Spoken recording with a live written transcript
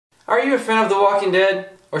Are you a fan of The Walking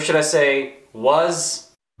Dead? Or should I say, was?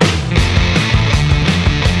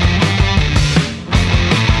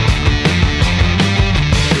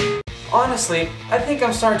 Honestly, I think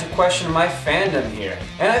I'm starting to question my fandom here.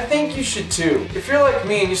 And I think you should too. If you're like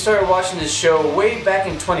me and you started watching this show way back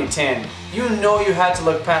in 2010, you know you had to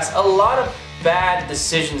look past a lot of bad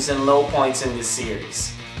decisions and low points in this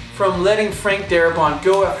series. From letting Frank Darabont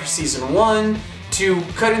go after season 1, to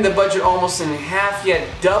cutting the budget almost in half yet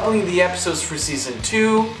doubling the episodes for season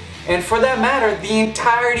 2, and for that matter, the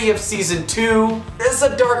entirety of season 2. There's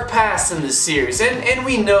a dark past in this series, and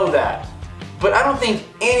we know that. But I don't think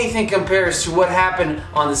anything compares to what happened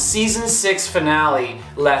on the season 6 finale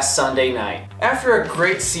last Sunday night. After a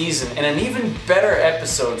great season and an even better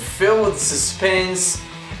episode filled with suspense,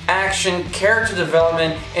 action, character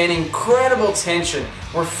development, and incredible tension,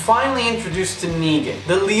 we're finally introduced to Negan,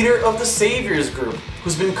 the leader of the Saviors group,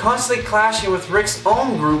 who's been constantly clashing with Rick's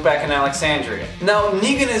own group back in Alexandria. Now,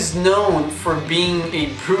 Negan is known for being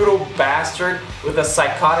a brutal bastard with a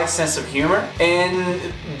psychotic sense of humor, and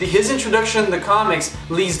his introduction in the comics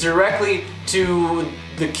leads directly to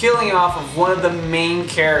the killing off of one of the main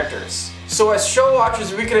characters. So as show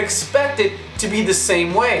watchers, we could expect it to be the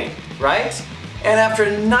same way, right? And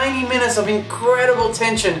after 90 minutes of incredible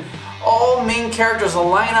tension, all main characters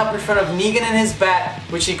line up in front of Negan and his bat,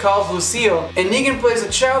 which he calls Lucille, and Negan plays a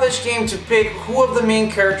childish game to pick who of the main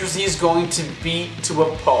characters he's going to beat to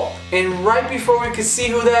a pulp. And right before we can see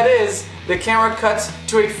who that is, the camera cuts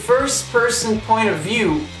to a first-person point of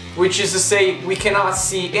view, which is to say we cannot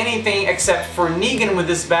see anything except for Negan with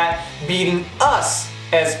his bat beating us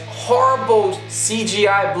as horrible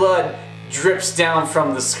CGI blood drips down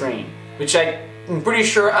from the screen, which I'm pretty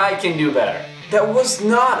sure I can do better. That was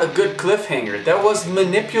not a good cliffhanger. That was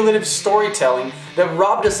manipulative storytelling that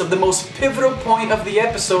robbed us of the most pivotal point of the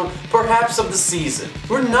episode, perhaps of the season.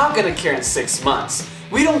 We're not gonna care in 6 months.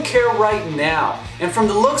 We don't care right now. And from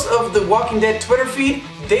the looks of the Walking Dead Twitter feed,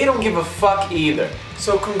 they don't give a fuck either.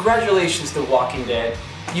 So congratulations, The Walking Dead.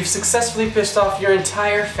 You've successfully pissed off your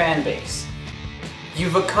entire fan base.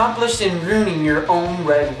 You've accomplished in ruining your own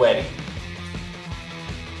red wedding.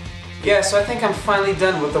 Yeah, so I think I'm finally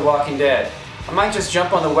done with The Walking Dead. I might just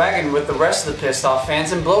jump on the wagon with the rest of the pissed off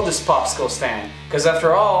fans and blow this popsicle stand. Because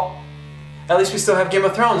after all, at least we still have Game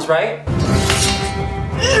of Thrones, right?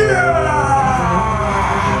 Yeah!